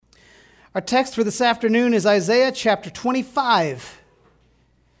Our text for this afternoon is Isaiah chapter 25.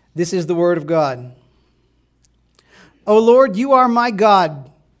 This is the word of God. O Lord, you are my God.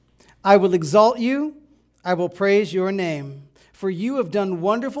 I will exalt you. I will praise your name. For you have done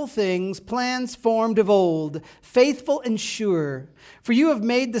wonderful things, plans formed of old, faithful and sure. For you have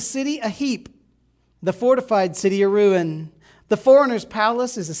made the city a heap, the fortified city a ruin. The foreigner's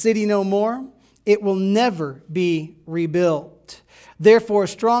palace is a city no more. It will never be rebuilt. Therefore,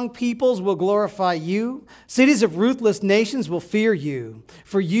 strong peoples will glorify you. Cities of ruthless nations will fear you.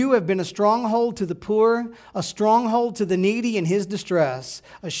 For you have been a stronghold to the poor, a stronghold to the needy in his distress,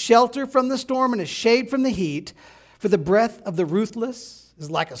 a shelter from the storm and a shade from the heat. For the breath of the ruthless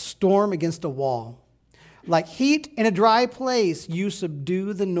is like a storm against a wall. Like heat in a dry place, you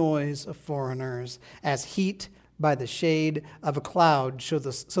subdue the noise of foreigners, as heat by the shade of a cloud, so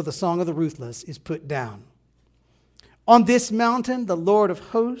the song of the ruthless is put down. On this mountain, the Lord of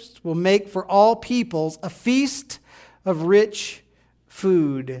hosts will make for all peoples a feast of rich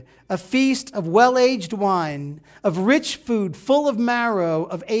food, a feast of well-aged wine, of rich food full of marrow,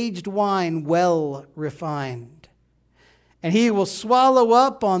 of aged wine well refined. And he will swallow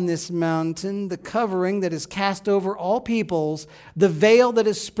up on this mountain the covering that is cast over all peoples, the veil that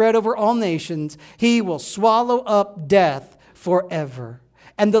is spread over all nations. He will swallow up death forever.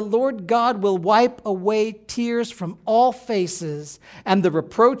 And the Lord God will wipe away tears from all faces, and the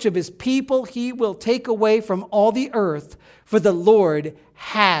reproach of his people he will take away from all the earth, for the Lord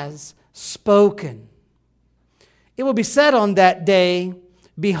has spoken. It will be said on that day,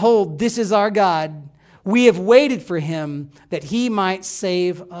 behold, this is our God. We have waited for him that he might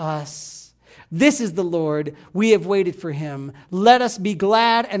save us. This is the Lord. We have waited for him. Let us be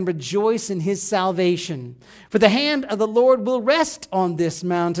glad and rejoice in his salvation. For the hand of the Lord will rest on this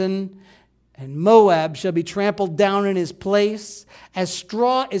mountain, and Moab shall be trampled down in his place, as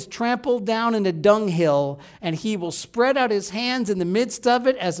straw is trampled down in a dunghill, and he will spread out his hands in the midst of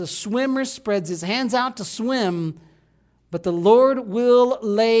it, as a swimmer spreads his hands out to swim. But the Lord will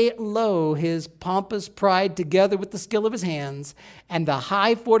lay low his pompous pride together with the skill of his hands, and the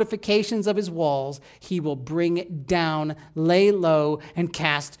high fortifications of his walls he will bring down, lay low, and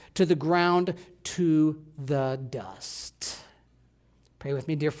cast to the ground to the dust. Pray with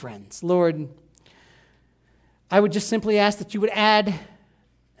me, dear friends. Lord, I would just simply ask that you would add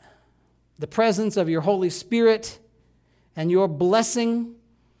the presence of your Holy Spirit and your blessing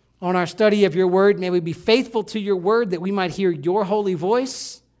on our study of your word. May we be faithful to your word that we might hear your holy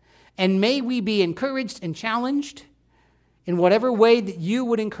voice. And may we be encouraged and challenged in whatever way that you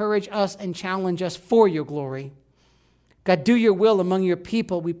would encourage us and challenge us for your glory. God, do your will among your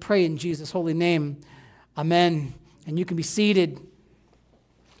people, we pray in Jesus' holy name. Amen. And you can be seated.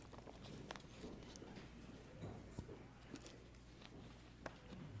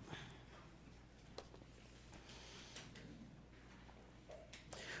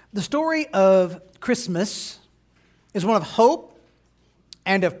 The story of Christmas is one of hope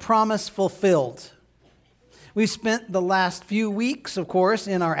and of promise fulfilled. We've spent the last few weeks, of course,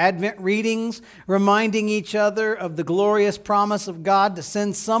 in our Advent readings, reminding each other of the glorious promise of God to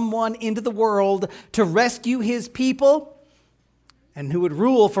send someone into the world to rescue his people and who would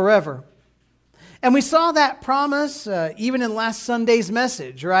rule forever. And we saw that promise even in last Sunday's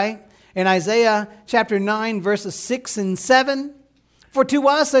message, right? In Isaiah chapter 9, verses 6 and 7. For to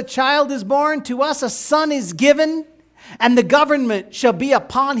us a child is born, to us a son is given, and the government shall be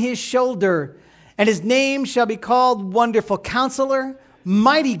upon his shoulder, and his name shall be called Wonderful Counselor,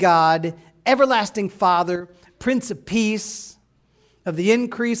 Mighty God, Everlasting Father, Prince of Peace. Of the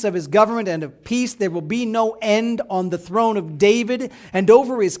increase of his government and of peace there will be no end on the throne of David, and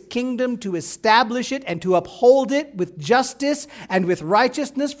over his kingdom to establish it and to uphold it with justice and with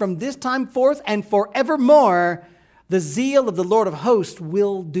righteousness from this time forth and forevermore. The zeal of the Lord of hosts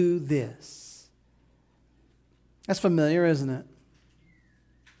will do this. That's familiar, isn't it?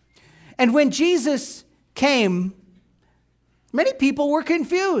 And when Jesus came, many people were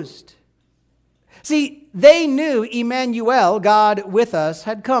confused. See, they knew Emmanuel, God with us,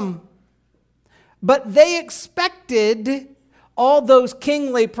 had come. But they expected all those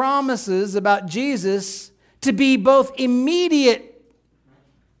kingly promises about Jesus to be both immediate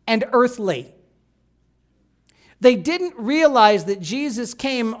and earthly. They didn't realize that Jesus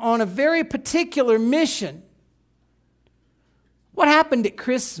came on a very particular mission. What happened at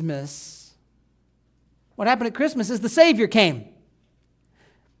Christmas? What happened at Christmas is the Savior came.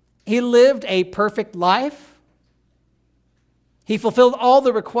 He lived a perfect life. He fulfilled all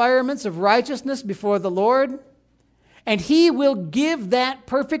the requirements of righteousness before the Lord. And he will give that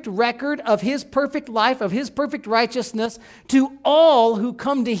perfect record of his perfect life, of his perfect righteousness, to all who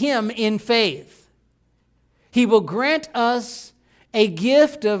come to him in faith. He will grant us a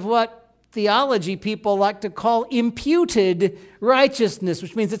gift of what theology people like to call imputed righteousness,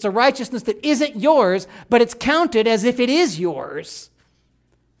 which means it's a righteousness that isn't yours, but it's counted as if it is yours.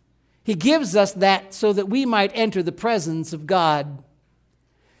 He gives us that so that we might enter the presence of God.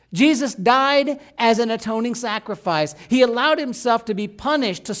 Jesus died as an atoning sacrifice. He allowed himself to be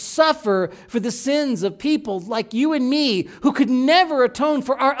punished, to suffer for the sins of people like you and me who could never atone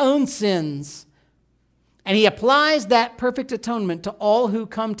for our own sins. And he applies that perfect atonement to all who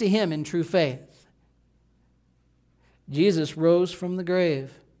come to him in true faith. Jesus rose from the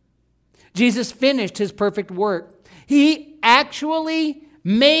grave. Jesus finished his perfect work. He actually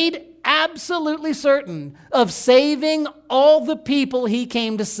made absolutely certain of saving all the people he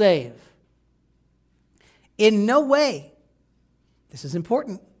came to save. In no way, this is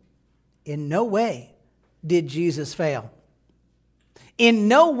important, in no way did Jesus fail. In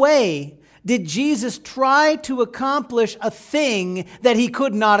no way did Jesus try to accomplish a thing that he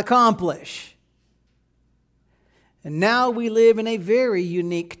could not accomplish. And now we live in a very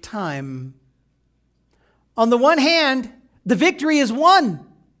unique time. On the one hand, the victory is won.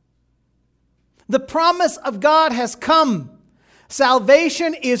 The promise of God has come.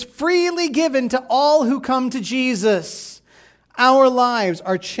 Salvation is freely given to all who come to Jesus. Our lives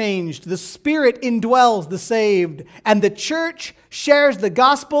are changed. The Spirit indwells the saved, and the church shares the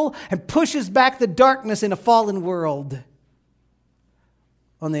gospel and pushes back the darkness in a fallen world.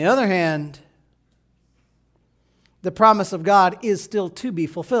 On the other hand, the promise of God is still to be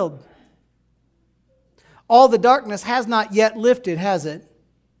fulfilled. All the darkness has not yet lifted, has it?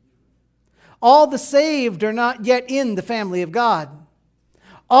 All the saved are not yet in the family of God.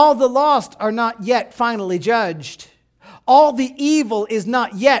 All the lost are not yet finally judged. All the evil is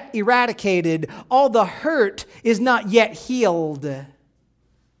not yet eradicated. All the hurt is not yet healed.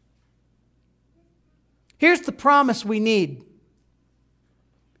 Here's the promise we need.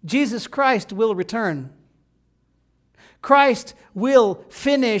 Jesus Christ will return. Christ will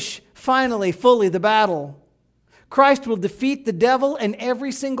finish finally, fully the battle. Christ will defeat the devil and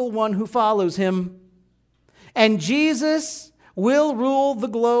every single one who follows him. And Jesus will rule the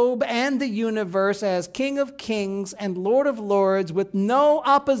globe and the universe as King of Kings and Lord of Lords with no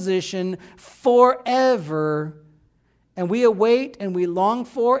opposition forever. And we await and we long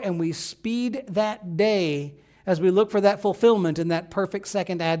for and we speed that day as we look for that fulfillment in that perfect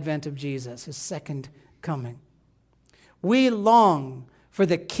second advent of Jesus, his second coming. We long for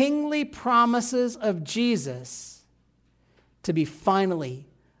the kingly promises of Jesus to be finally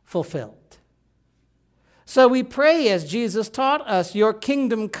fulfilled. So we pray as Jesus taught us, your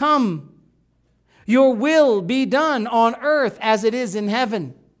kingdom come, your will be done on earth as it is in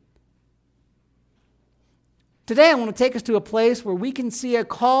heaven. Today I want to take us to a place where we can see a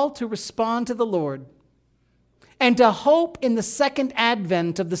call to respond to the Lord and to hope in the second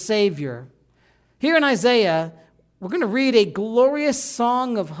advent of the Savior. Here in Isaiah, we're going to read a glorious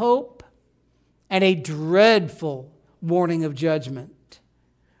song of hope and a dreadful warning of judgment.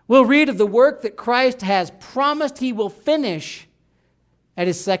 We'll read of the work that Christ has promised he will finish at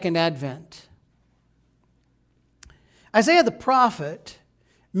his second advent. Isaiah the prophet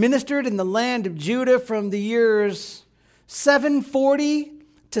ministered in the land of Judah from the years 740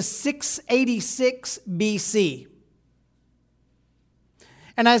 to 686 BC.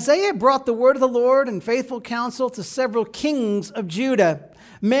 And Isaiah brought the word of the Lord and faithful counsel to several kings of Judah,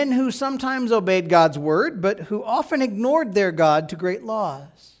 men who sometimes obeyed God's word, but who often ignored their God to great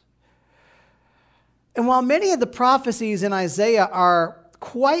loss. And while many of the prophecies in Isaiah are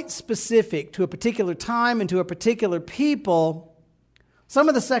quite specific to a particular time and to a particular people, some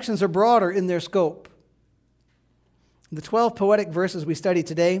of the sections are broader in their scope. The 12 poetic verses we study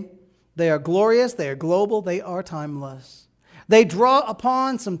today, they are glorious, they are global, they are timeless. They draw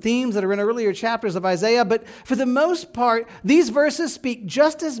upon some themes that are in earlier chapters of Isaiah, but for the most part, these verses speak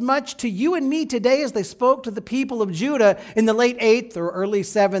just as much to you and me today as they spoke to the people of Judah in the late 8th or early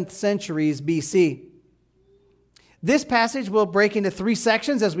 7th centuries BC. This passage will break into 3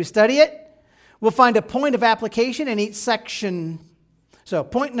 sections as we study it. We'll find a point of application in each section. So,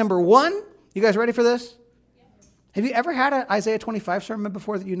 point number 1, you guys ready for this? Have you ever had an Isaiah 25 sermon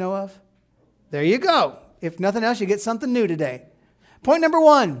before that you know of? There you go. If nothing else, you get something new today. Point number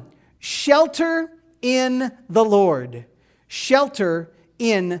 1, shelter in the Lord. Shelter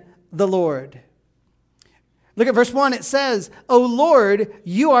in the Lord. Look at verse 1. It says, O Lord,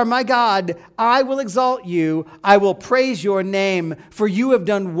 you are my God. I will exalt you. I will praise your name, for you have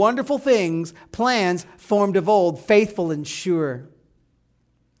done wonderful things, plans formed of old, faithful and sure.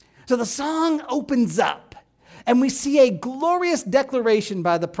 So the song opens up, and we see a glorious declaration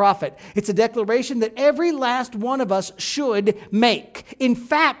by the prophet. It's a declaration that every last one of us should make. In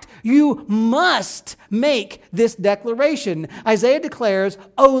fact, you must make this declaration. Isaiah declares,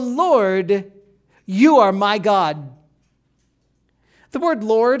 O Lord, you are my God. The word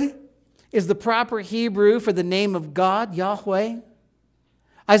Lord is the proper Hebrew for the name of God, Yahweh.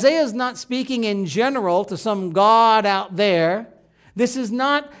 Isaiah is not speaking in general to some God out there. This is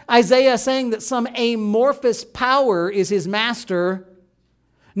not Isaiah saying that some amorphous power is his master.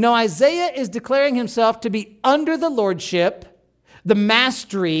 No, Isaiah is declaring himself to be under the lordship, the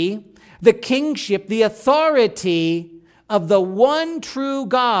mastery, the kingship, the authority of the one true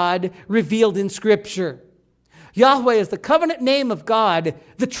God revealed in Scripture. Yahweh is the covenant name of God,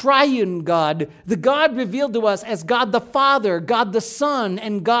 the triune God, the God revealed to us as God the Father, God the Son,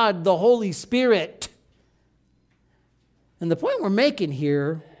 and God the Holy Spirit. And the point we're making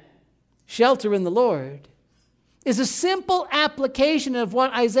here, shelter in the Lord, is a simple application of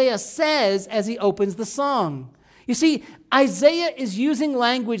what Isaiah says as he opens the song. You see, Isaiah is using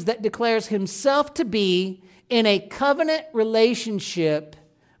language that declares himself to be in a covenant relationship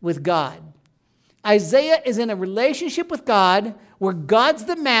with God. Isaiah is in a relationship with God where God's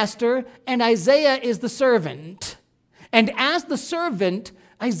the master and Isaiah is the servant. And as the servant,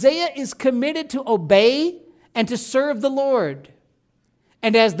 Isaiah is committed to obey and to serve the Lord.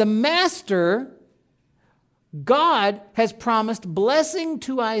 And as the master, God has promised blessing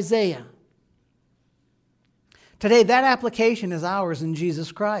to Isaiah. Today, that application is ours in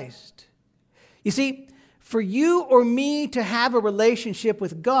Jesus Christ. You see, for you or me to have a relationship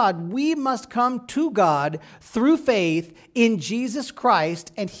with God, we must come to God through faith in Jesus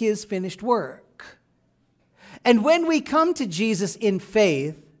Christ and His finished work. And when we come to Jesus in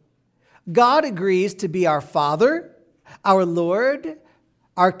faith, God agrees to be our Father, our Lord,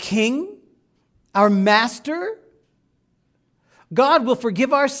 our King, our Master. God will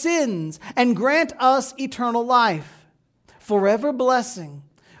forgive our sins and grant us eternal life, forever blessing,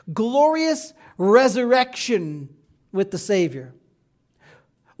 glorious resurrection with the Savior.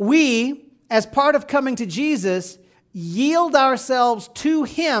 We, as part of coming to Jesus, yield ourselves to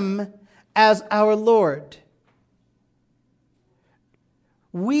Him as our Lord.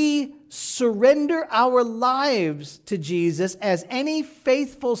 We surrender our lives to Jesus as any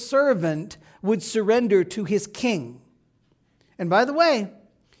faithful servant would surrender to his king. And by the way,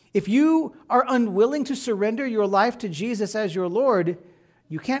 if you are unwilling to surrender your life to Jesus as your Lord,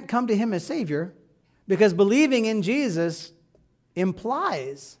 you can't come to Him as Savior, because believing in Jesus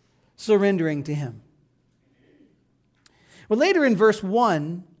implies surrendering to Him. Well, later in verse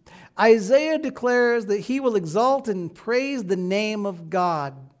 1, Isaiah declares that he will exalt and praise the name of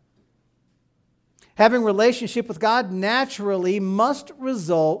God. Having relationship with God naturally must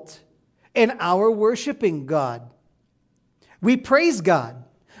result in our worshiping God. We praise God.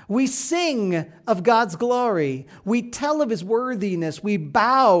 We sing of God's glory. We tell of His worthiness. We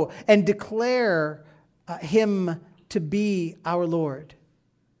bow and declare Him to be our Lord.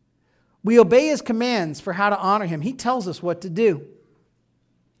 We obey His commands for how to honor Him. He tells us what to do.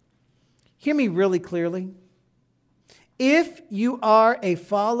 Hear me really clearly. If you are a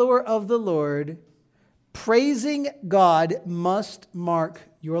follower of the Lord, praising God must mark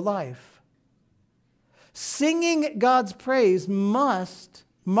your life. Singing God's praise must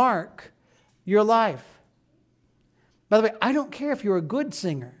mark your life. By the way, I don't care if you're a good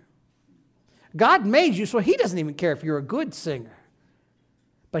singer. God made you, so He doesn't even care if you're a good singer.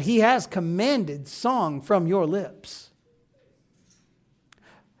 But He has commanded song from your lips.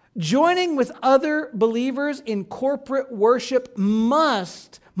 Joining with other believers in corporate worship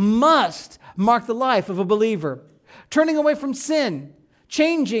must mark the life of a believer. Turning away from sin,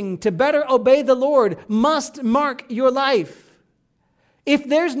 changing to better obey the Lord must mark your life. If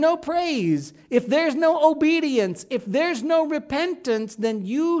there's no praise, if there's no obedience, if there's no repentance, then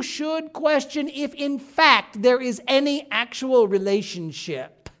you should question if in fact there is any actual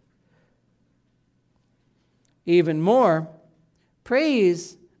relationship. Even more,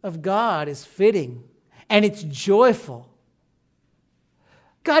 praise of God is fitting and it's joyful.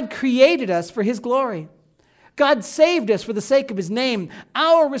 God created us for His glory. God saved us for the sake of His name.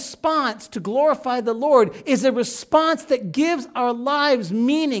 Our response to glorify the Lord is a response that gives our lives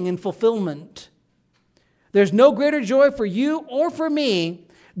meaning and fulfillment. There's no greater joy for you or for me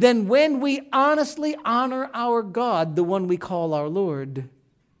than when we honestly honor our God, the one we call our Lord.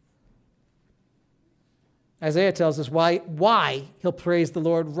 Isaiah tells us why he'll praise the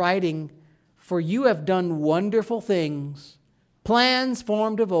Lord, writing, "For you have done wonderful things, plans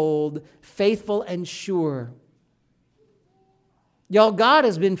formed of old, faithful and sure." Y'all, God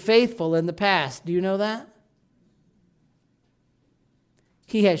has been faithful in the past. Do you know that?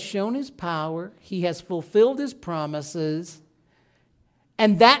 He has shown his power. He has fulfilled his promises.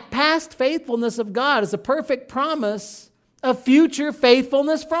 And that past faithfulness of God is a perfect promise of future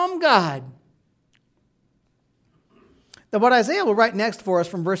faithfulness from God. Now, what Isaiah will write next for us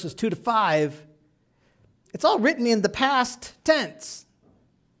from verses 2 to 5, it's all written in the past tense.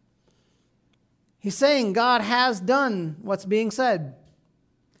 He's saying God has done what's being said.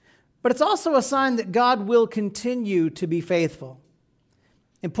 But it's also a sign that God will continue to be faithful.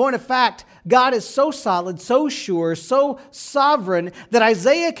 In point of fact, God is so solid, so sure, so sovereign that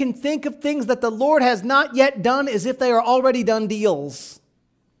Isaiah can think of things that the Lord has not yet done as if they are already done deals.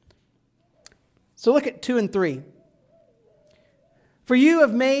 So look at 2 and 3. "For you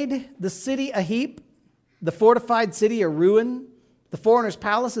have made the city a heap, the fortified city a ruin. The foreigner's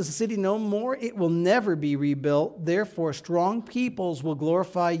palace is a city no more. It will never be rebuilt. Therefore, strong peoples will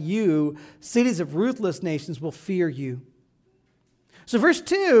glorify you. Cities of ruthless nations will fear you." So verse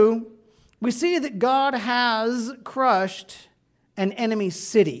 2, we see that God has crushed an enemy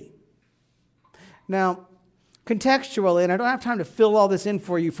city. Now, contextually, and I don't have time to fill all this in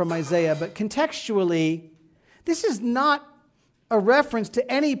for you from Isaiah, but contextually, this is not a reference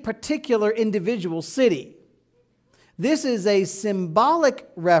to any particular individual city. This is a symbolic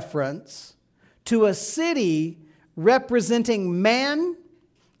reference to a city representing man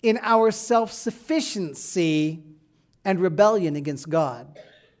in our self-sufficiency and rebellion against God.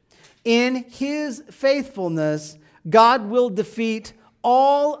 In his faithfulness, God will defeat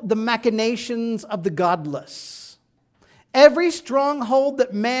all the machinations of the godless. Every stronghold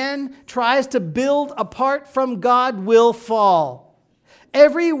that man tries to build apart from God will fall.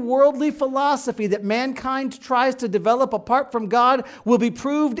 Every worldly philosophy that mankind tries to develop apart from God will be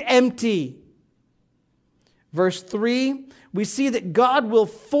proved empty. Verse 3, we see that God will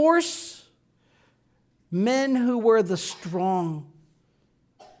force men who were the strong,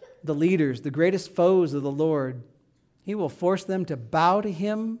 the leaders, the greatest foes of the Lord. He will force them to bow to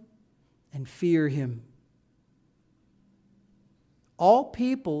him and fear him. All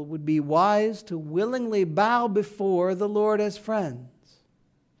people would be wise to willingly bow before the Lord as friends,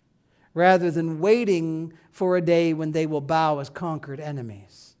 rather than waiting for a day when they will bow as conquered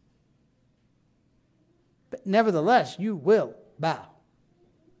enemies. But nevertheless, you will bow.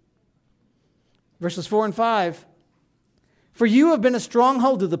 Verses 4 and 5. "For you have been a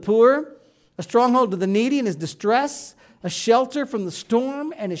stronghold to the poor, a stronghold to the needy in his distress, a shelter from the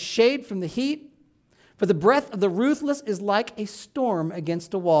storm and a shade from the heat. For the breath of the ruthless is like a storm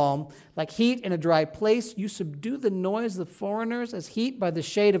against a wall, like heat in a dry place. You subdue the noise of foreigners as heat by the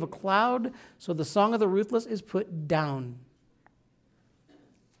shade of a cloud, so the song of the ruthless is put down."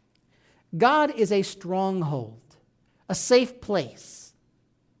 God is a stronghold, a safe place.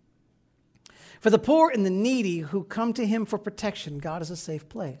 For the poor and the needy who come to him for protection, God is a safe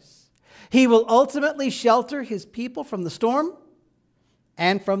place. He will ultimately shelter his people from the storm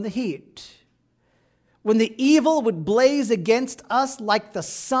and from the heat. When the evil would blaze against us like the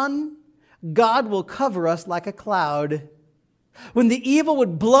sun, God will cover us like a cloud. When the evil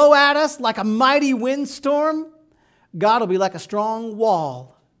would blow at us like a mighty windstorm, God will be like a strong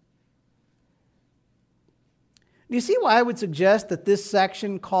wall. Do you see why I would suggest that this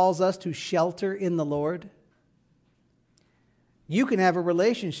section calls us to shelter in the Lord? You can have a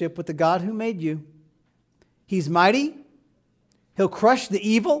relationship with the God who made you. He's mighty. He'll crush the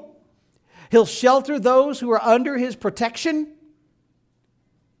evil. He'll shelter those who are under his protection.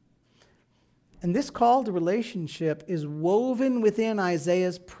 And this call to relationship is woven within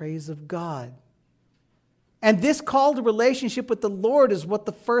Isaiah's praise of God. And this call to relationship with the Lord is what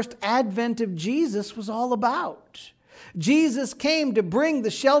the first advent of Jesus was all about. Jesus came to bring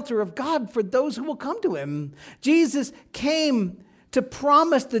the shelter of God for those who will come to him. Jesus came to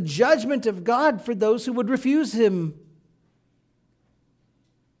promise the judgment of God for those who would refuse him.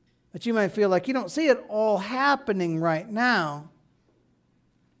 But you might feel like you don't see it all happening right now.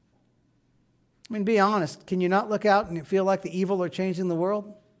 I mean, be honest. Can you not look out and feel like the evil are changing the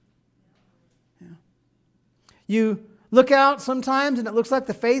world? You look out sometimes and it looks like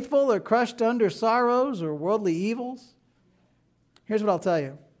the faithful are crushed under sorrows or worldly evils. Here's what I'll tell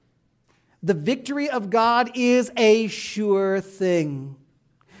you. The victory of God is a sure thing.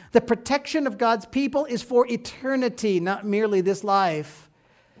 The protection of God's people is for eternity, not merely this life.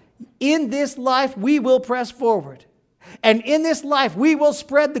 In this life, we will press forward. And in this life, we will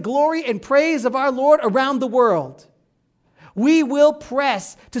spread the glory and praise of our Lord around the world. We will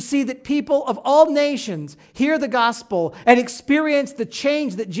press to see that people of all nations hear the gospel and experience the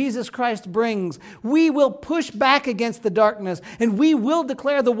change that Jesus Christ brings. We will push back against the darkness, and we will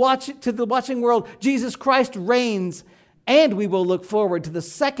declare to the watching world, Jesus Christ reigns. And we will look forward to the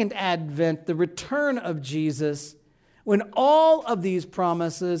second advent, the return of Jesus, when all of these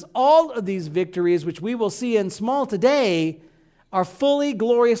promises, all of these victories, which we will see in small today, are fully,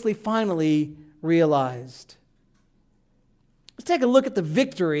 gloriously, finally realized. Let's take a look at the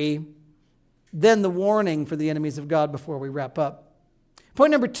victory, then the warning for the enemies of God before we wrap up.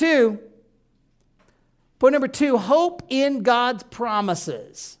 Point number two, hope in God's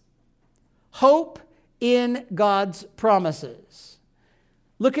promises. Hope in God's promises.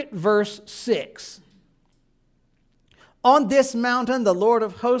 Look at verse 6. On this mountain, the Lord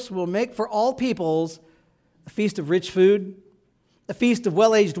of hosts will make for all peoples a feast of rich food, a feast of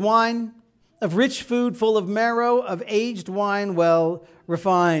well-aged wine, of rich food full of marrow, of aged wine well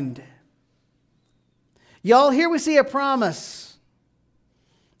refined. Y'all, here we see a promise.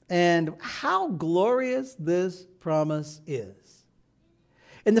 And how glorious this promise is.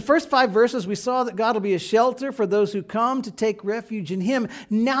 In the first 5 verses, we saw that God will be a shelter for those who come to take refuge in Him.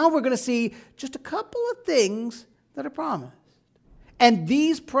 Now we're going to see just a couple of things that are promised. And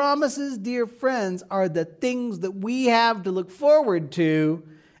these promises, dear friends, are the things that we have to look forward to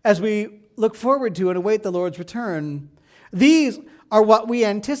as we look forward to and await the Lord's return. These are what we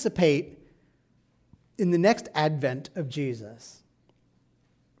anticipate in the next advent of Jesus.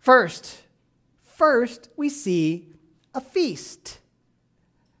 First, we see a feast.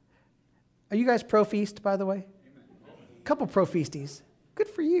 Are you guys pro-feast, by the way? A couple pro-feasties. Good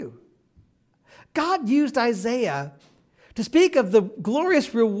for you. God used Isaiah to speak of the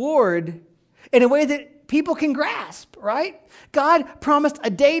glorious reward in a way that people can grasp, right? God promised a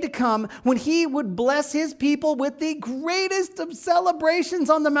day to come when He would bless His people with the greatest of celebrations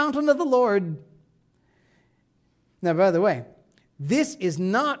on the mountain of the Lord. Now, by the way, this is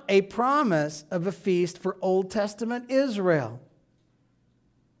not a promise of a feast for Old Testament Israel.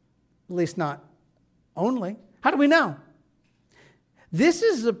 At least not only. How do we know? This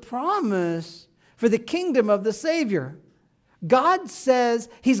is a promise for the kingdom of the Savior. God says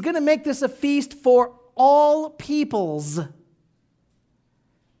He's going to make this a feast for all peoples.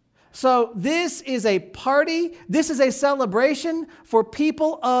 So this is a party, this is a celebration for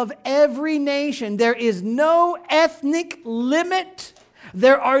people of every nation. There is no ethnic limit.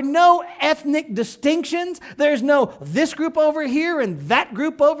 There are no ethnic distinctions. There's no this group over here and that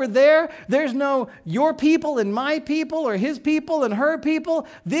group over there. There's no your people and my people or his people and her people.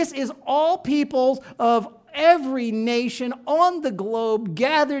 This is all peoples of every nation on the globe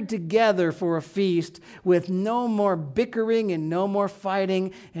gathered together for a feast with no more bickering and no more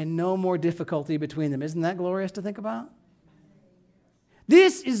fighting and no more difficulty between them. Isn't that glorious to think about?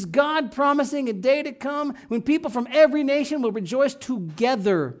 This is God promising a day to come when people from every nation will rejoice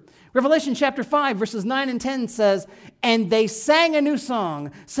together. Revelation chapter 5, verses 9 and 10 says, "And they sang a new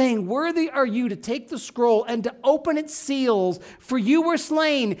song, saying, 'Worthy are you to take the scroll and to open its seals, for you were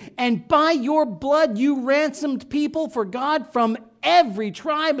slain, and by your blood you ransomed people for God from every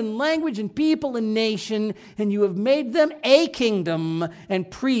tribe and language and people and nation, and you have made them a kingdom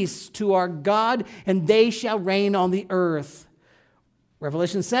and priests to our God, and they shall reign on the earth.'"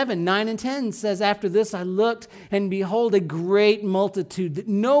 Revelation 7, 9 and 10 says, "After this I looked, and behold, a great multitude that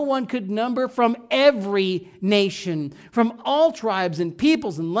no one could number from every nation, from all tribes and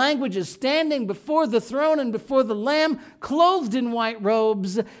peoples and languages, standing before the throne and before the Lamb, clothed in white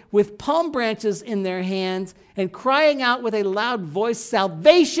robes, with palm branches in their hands, and crying out with a loud voice,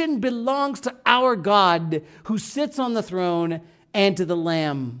 'Salvation belongs to our God, who sits on the throne, and to the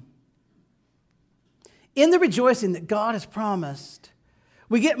Lamb.'" In the rejoicing that God has promised,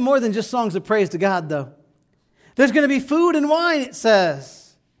 we get more than just songs of praise to God, though. There's going to be food and wine, it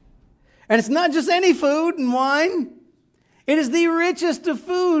says. And it's not just any food and wine. It is the richest of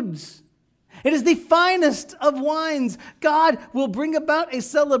foods. It is the finest of wines. God will bring about a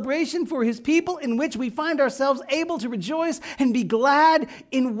celebration for His people in which we find ourselves able to rejoice and be glad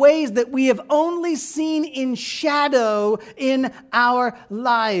in ways that we have only seen in shadow in our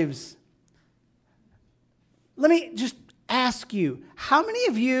lives. Let me just ask you, how many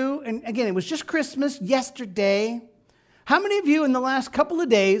of you, and again, it was just Christmas yesterday, how many of you in the last couple of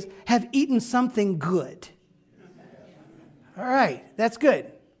days have eaten something good? All right, that's good.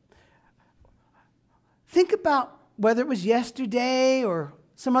 Think about whether it was yesterday or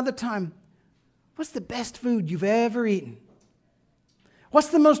some other time. What's the best food you've ever eaten? What's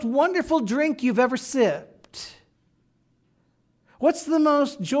the most wonderful drink you've ever sipped? What's the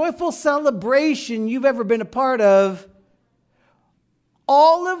most joyful celebration you've ever been a part of?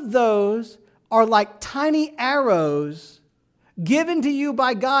 All of those are like tiny arrows given to you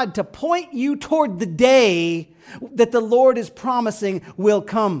by God to point you toward the day that the Lord is promising will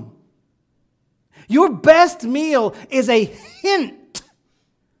come. Your best meal is a hint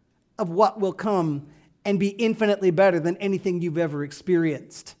of what will come and be infinitely better than anything you've ever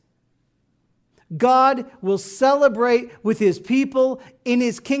experienced. God will celebrate with His people in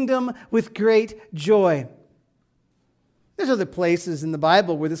His kingdom with great joy. There's other places in the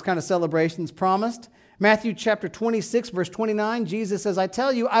Bible where this kind of celebration is promised. Matthew chapter 26, verse 29, Jesus says, I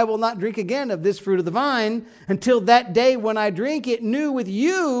tell you, I will not drink again of this fruit of the vine until that day when I drink it new with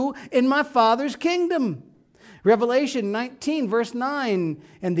you in my Father's kingdom. Revelation 19, verse 9,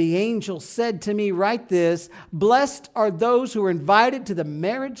 and the angel said to me, write this, blessed are those who are invited to the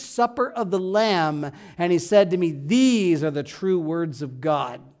marriage supper of the Lamb. And he said to me, these are the true words of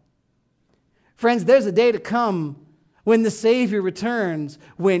God. Friends, there's a day to come when the Savior returns,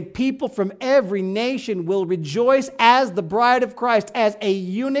 when people from every nation will rejoice as the bride of Christ, as a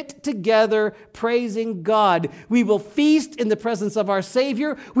unit together, praising God. We will feast in the presence of our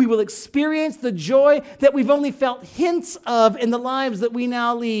Savior. We will experience the joy that we've only felt hints of in the lives that we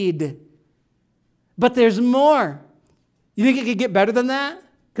now lead. But there's more. You think it could get better than that?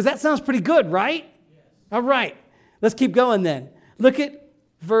 Because that sounds pretty good, right? Yes. All right. Let's keep going then. Look at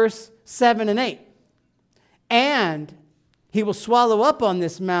verse 7 and 8. And He will swallow up on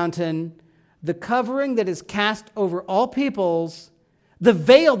this mountain the covering that is cast over all peoples, the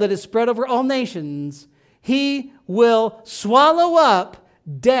veil that is spread over all nations. He will swallow up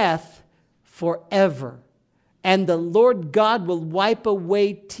death forever. And the Lord God will wipe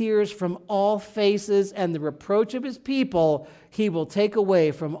away tears from all faces, and the reproach of His people He will take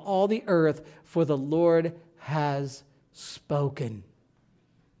away from all the earth, for the Lord has spoken.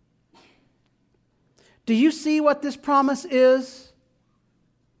 Do you see what this promise is?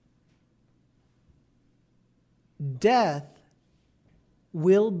 Death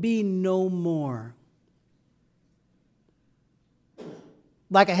will be no more.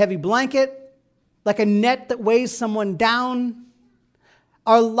 Like a heavy blanket, like a net that weighs someone down,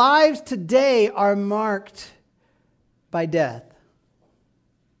 our lives today are marked by death.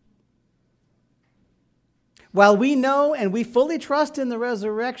 While we know and we fully trust in the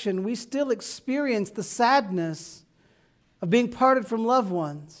resurrection, we still experience the sadness of being parted from loved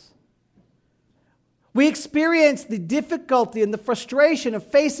ones. We experience the difficulty and the frustration of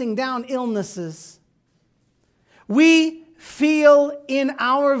facing down illnesses. We feel in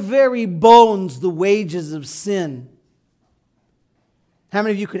our very bones the wages of sin. How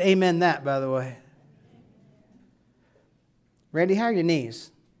many of you could amen that, by the way? Randy, how are your knees?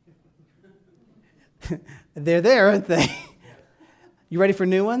 They're there, aren't they? You ready for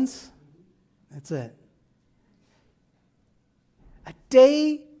new ones? That's it. A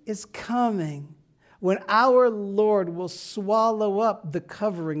day is coming when our Lord will swallow up the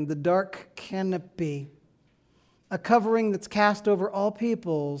covering, the dark canopy. A covering that's cast over all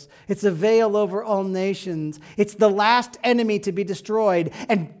peoples. It's a veil over all nations. It's the last enemy to be destroyed.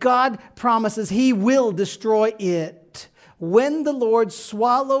 And God promises He will destroy it when the Lord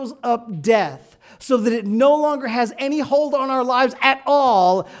swallows up death, so that it no longer has any hold on our lives at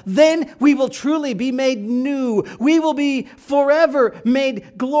all, then we will truly be made new. We will be forever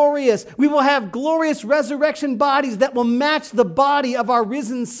made glorious. We will have glorious resurrection bodies that will match the body of our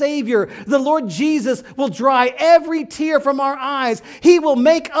risen Savior. The Lord Jesus will dry every tear from our eyes. He will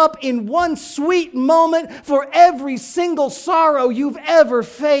make up in one sweet moment for every single sorrow you've ever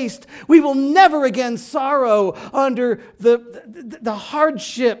faced. We will never again sorrow under the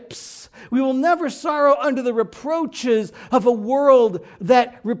hardships. We will never sorrow under the reproaches of a world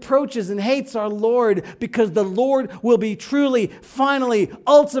that reproaches and hates our Lord, because the Lord will be truly, finally,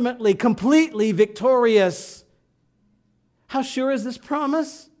 ultimately, completely victorious. How sure is this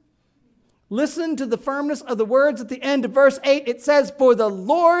promise? Listen to the firmness of the words at the end of verse 8. It says, for the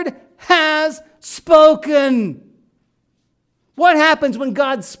Lord has spoken. What happens when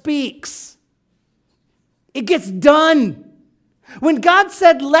God speaks? It gets done. When God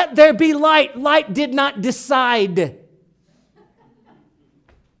said, let there be light, light did not decide.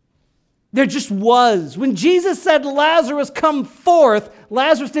 There just was. When Jesus said, Lazarus, come forth,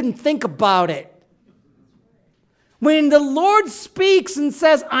 Lazarus didn't think about it. When the Lord speaks and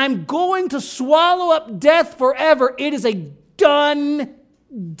says, I'm going to swallow up death forever, it is a done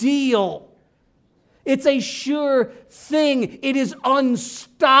deal. It's a sure thing. It is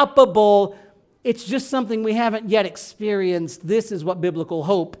unstoppable. It's just something we haven't yet experienced. This is what biblical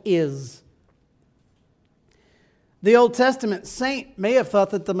hope is. The Old Testament saint may have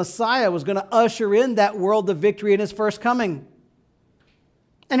thought that the Messiah was going to usher in that world of victory in his first coming.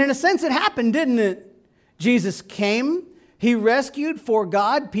 And in a sense, it happened, didn't it? Jesus came. He rescued for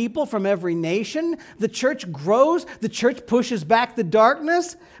God people from every nation. The church grows. The church pushes back the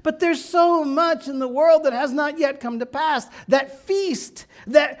darkness. But there's so much in the world that has not yet come to pass. That feast,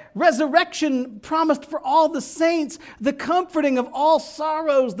 that resurrection promised for all the saints, the comforting of all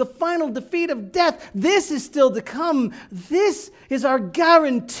sorrows, the final defeat of death, this is still to come. This is our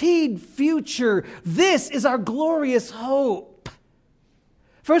guaranteed future. This is our glorious hope.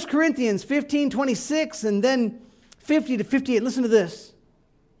 1 Corinthians 15:26 and then 50 to 58. Listen to this.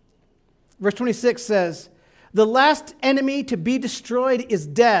 Verse 26 says, the last enemy to be destroyed is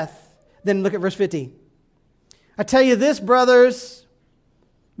death. Then look at verse 50. I tell you this, brothers.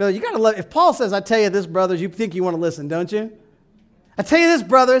 Bill, you got to love. If Paul says, I tell you this, brothers, you think you want to listen, don't you? I tell you this,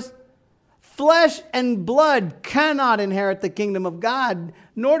 brothers. Flesh and blood cannot inherit the kingdom of God,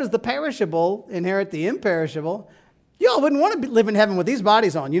 nor does the perishable inherit the imperishable. Y'all wouldn't want to live in heaven with these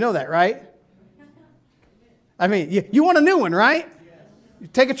bodies on. You know that, right? I mean, you want a new one, right? You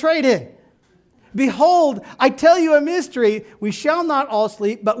take a trade in. Behold, I tell you a mystery. We shall not all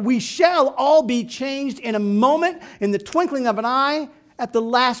sleep, but we shall all be changed in a moment, in the twinkling of an eye, at the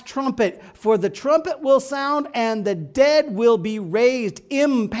last trumpet. For the trumpet will sound, and the dead will be raised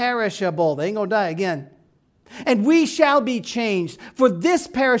imperishable. They ain't going to die again. And we shall be changed. For this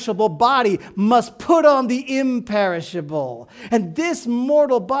perishable body must put on the imperishable. And this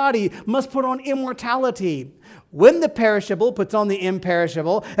mortal body must put on immortality. When the perishable puts on the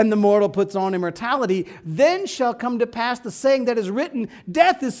imperishable, and the mortal puts on immortality, then shall come to pass the saying that is written,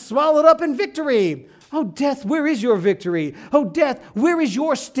 death is swallowed up in victory. Oh, death, where is your victory? Oh, death, where is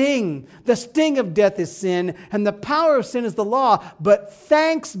your sting? The sting of death is sin, and the power of sin is the law. But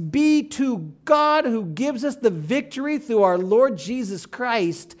thanks be to God who gives us the victory through our Lord Jesus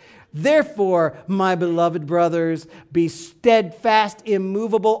Christ. Therefore, my beloved brothers, be steadfast,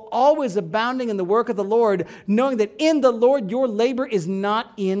 immovable, always abounding in the work of the Lord, knowing that in the Lord your labor is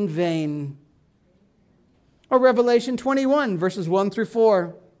not in vain. Or Revelation 21, verses 1 through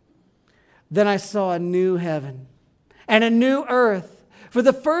 4. Then I saw a new heaven and a new earth, for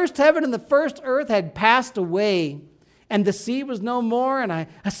the first heaven and the first earth had passed away, and the sea was no more. And I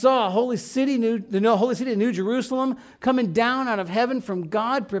saw the holy city, New Jerusalem, coming down out of heaven from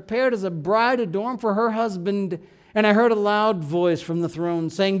God, prepared as a bride adorned for her husband. And I heard a loud voice from the throne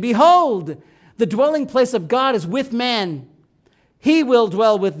saying, behold, the dwelling place of God is with man. He will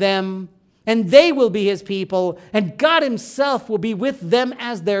dwell with them, and they will be his people, and God himself will be with them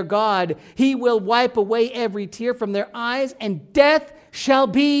as their God. He will wipe away every tear from their eyes, and death shall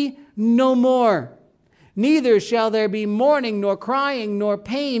be no more. Neither shall there be mourning, nor crying, nor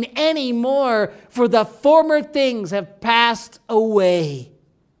pain any more, for the former things have passed away.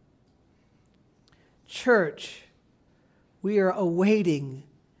 Church, we are awaiting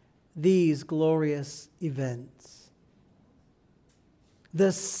these glorious events.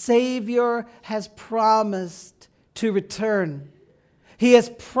 The Savior has promised to return. He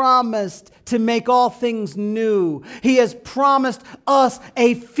has promised to make all things new. He has promised us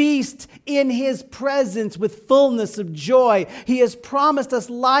a feast in His presence with fullness of joy. He has promised us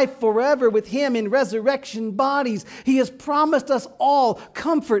life forever with Him in resurrection bodies. He has promised us all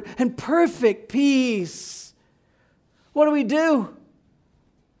comfort and perfect peace. What do?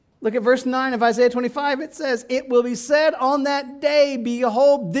 Look at verse 9 of Isaiah 25. It says, it will be said on that day,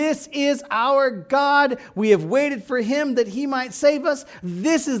 behold, this is our God. We have waited for Him that He might save us.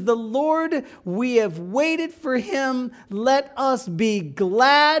 This is the Lord. We have waited for Him. Let us be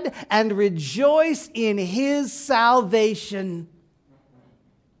glad and rejoice in His salvation.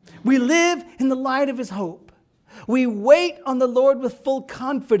 We live in the light of His hope. We wait on the Lord with full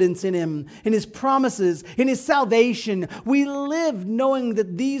confidence in Him, in His promises, in His salvation. We live knowing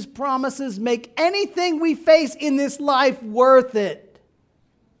that these promises make anything we face in this life worth it.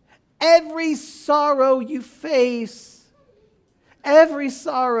 Every sorrow you face, every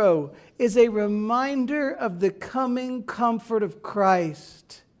sorrow is a reminder of the coming comfort of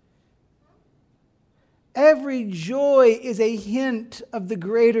Christ. Every joy is a hint of the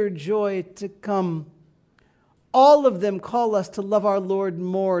greater joy to come. All of them call us to love our Lord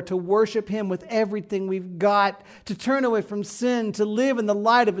more, to worship Him with everything we've got, to turn away from sin, to live in the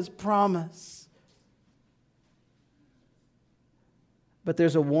light of His promise. But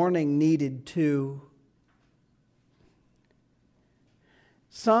there's a warning needed too.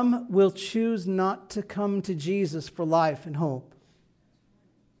 Some will choose not to come to Jesus for life and hope.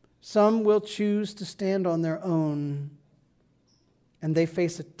 Some will choose to stand on their own, and they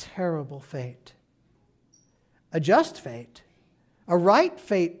face a terrible fate. a just fate, a right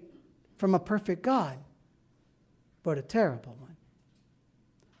fate from a perfect God, but a terrible one.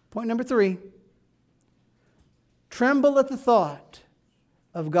 Point number 3, tremble at the thought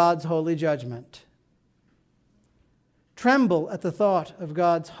of God's holy judgment. Tremble at the thought of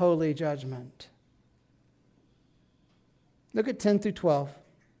God's holy judgment. Look at 10 through 12.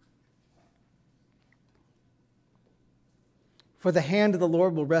 For the hand of the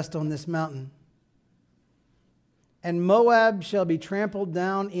Lord will rest on this mountain, and Moab shall be trampled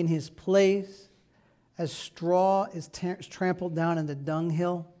down in his place, as straw is trampled down in the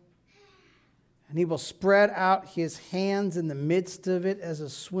dunghill. And he will spread out his hands in the midst of it, as a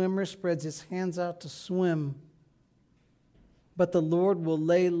swimmer spreads his hands out to swim. But the Lord will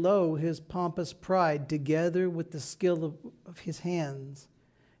lay low his pompous pride, together with the skill of his hands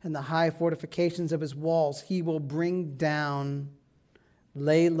and the high fortifications of his walls. He will bring down,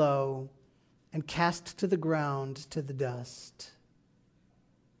 lay low, and cast to the ground, to the dust.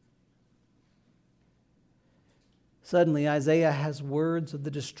 Suddenly, Isaiah has words of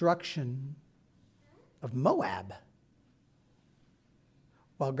the destruction of Moab.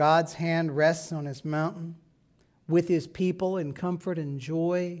 While God's hand rests on his mountain, with his people in comfort and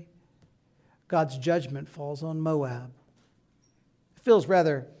joy, God's judgment falls on Moab. It feels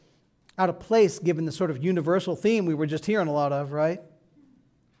rather out of place given the sort of universal theme we were just hearing a lot of, right?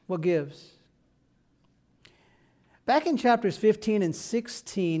 What gives? Back in chapters 15 and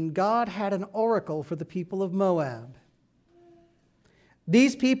 16, God had an oracle for the people of Moab.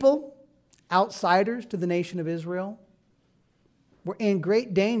 These people, outsiders to the nation of Israel, were in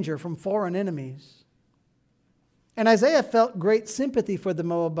great danger from foreign enemies. And Isaiah felt great sympathy for the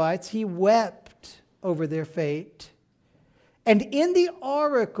Moabites. He wept over their fate. And in the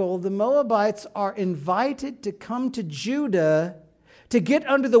oracle, the Moabites are invited to come to Judah to get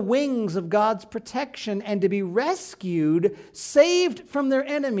under the wings of God's protection and to be rescued, saved from their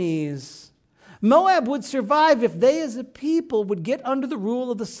enemies. Moab would survive if they as a people would get under the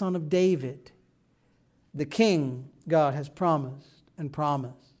rule of the son of David, the king God has promised and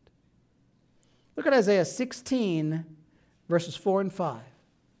promised. Look at Isaiah 16, verses 4 and 5.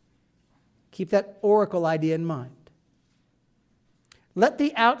 Keep that oracle idea in mind. Let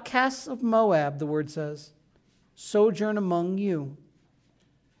the outcasts of Moab, the word says, sojourn among you.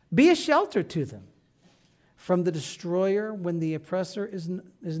 Be a shelter to them from the destroyer when the oppressor is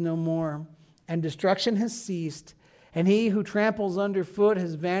no more, and destruction has ceased, and he who tramples underfoot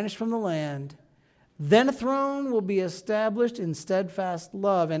has vanished from the land. Then a throne will be established in steadfast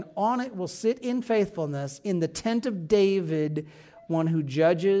love, and on it will sit in faithfulness, in the tent of David, one who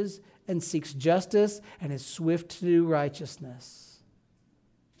judges and seeks justice and is swift to do righteousness.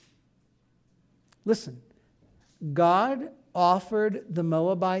 Listen, God offered the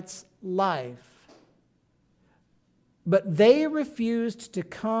Moabites life, but they refused to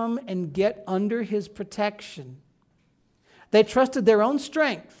come and get under his protection. They trusted their own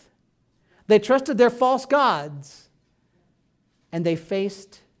strength. They trusted their false gods, and they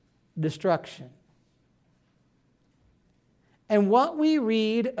faced destruction. And what we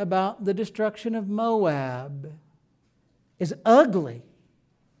read about the destruction of Moab is ugly.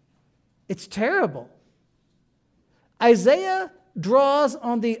 It's terrible. Isaiah draws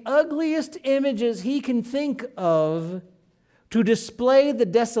on the ugliest images he can think of to display the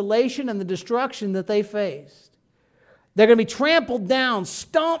desolation and the destruction that they faced. They're going to be trampled down,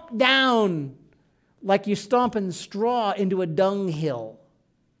 stomped down, like you stomping straw into a dunghill.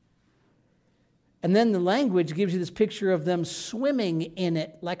 And then the language gives you this picture of them swimming in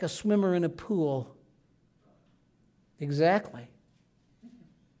it like a swimmer in a pool. Exactly.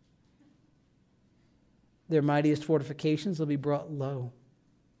 Their mightiest fortifications will be brought low.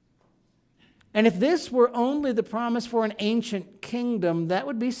 And if this were only the promise for an ancient kingdom, that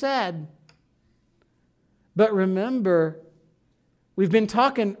would be sad. But remember, we've been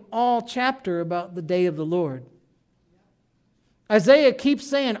talking all chapter about the day of the Lord. Isaiah keeps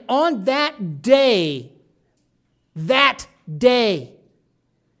saying, on that day.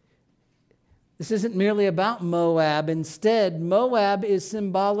 This isn't merely about Moab. Instead, Moab is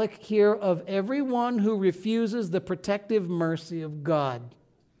symbolic here of everyone who refuses the protective mercy of God.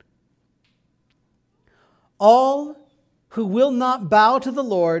 All who will not bow to the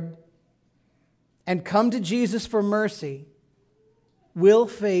Lord and come to Jesus for mercy will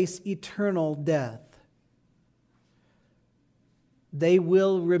face eternal death. They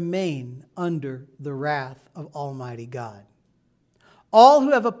will remain under the wrath of Almighty God. All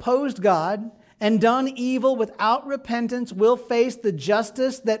who have opposed God and done evil without repentance will face the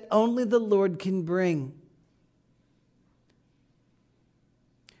justice that only the Lord can bring.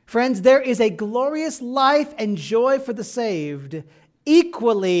 Friends, there is a glorious life and joy for the saved.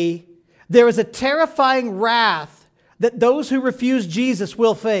 Equally, there is a terrifying wrath that those who refuse Jesus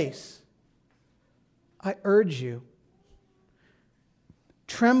will face. I urge you,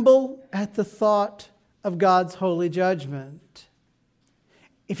 tremble at the thought of God's holy judgment.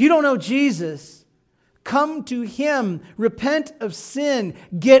 If you don't know Jesus, come to Him, repent of sin,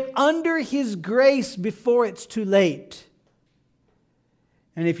 get under His grace before it's too late.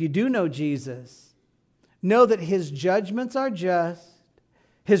 And if you do know Jesus, know that His judgments are just,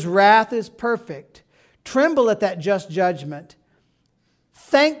 His wrath is perfect. Tremble at that just judgment.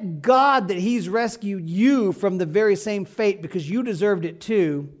 Thank God that He's rescued you from the very same fate because you deserved it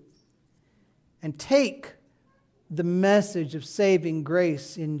too. And take the message of saving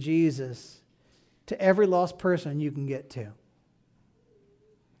grace in Jesus to every lost person you can get to.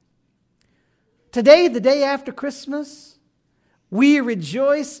 Today, the day after Christmas, we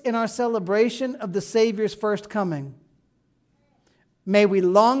rejoice in our celebration of the Savior's first coming. May we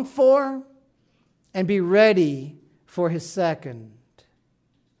long for and be ready for His second.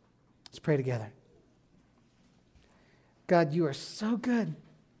 Let's pray together. God, you are so good.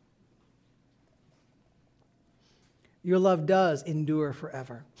 Your love does endure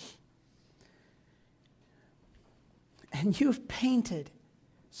forever. And you've painted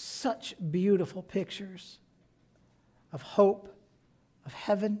such beautiful pictures of hope, of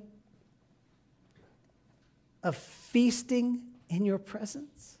heaven, of feasting in your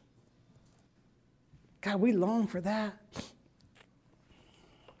presence. God, we long for that.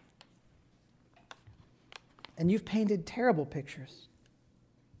 And you've painted terrible pictures.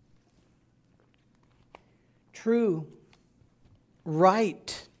 True,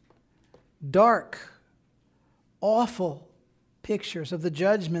 right, dark, awful pictures of the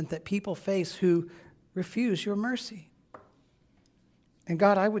judgment that people face who refuse your mercy. And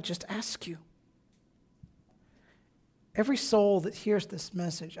God, I would just ask you, every soul that hears this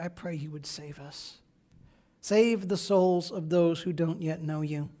message, I pray you would save us. Save the souls of those who don't yet know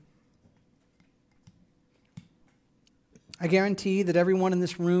you. I guarantee that everyone in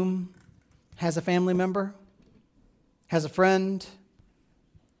this room has a family member, has a friend,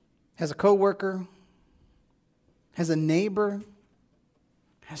 has a coworker, has a neighbor,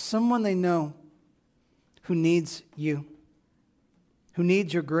 has someone they know who needs you, who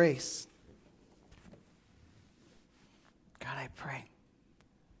needs your grace. God, I pray,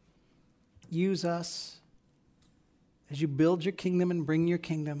 use us as you build your kingdom and bring your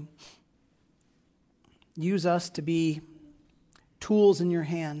kingdom. Use us to be tools in your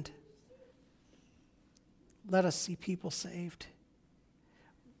hand. Let us see people saved.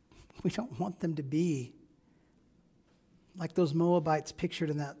 We don't want them to be like those Moabites pictured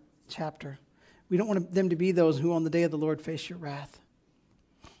in that chapter. We don't want them to be those who on the day of the Lord face your wrath.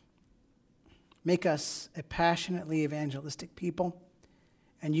 Make us a passionately evangelistic people,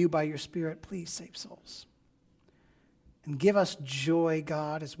 and you by your Spirit, please save souls. And give us joy,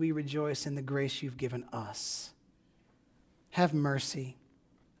 God, as we rejoice in the grace you've given us. Have mercy.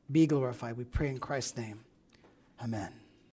 Be glorified. We pray in Christ's name. Amen.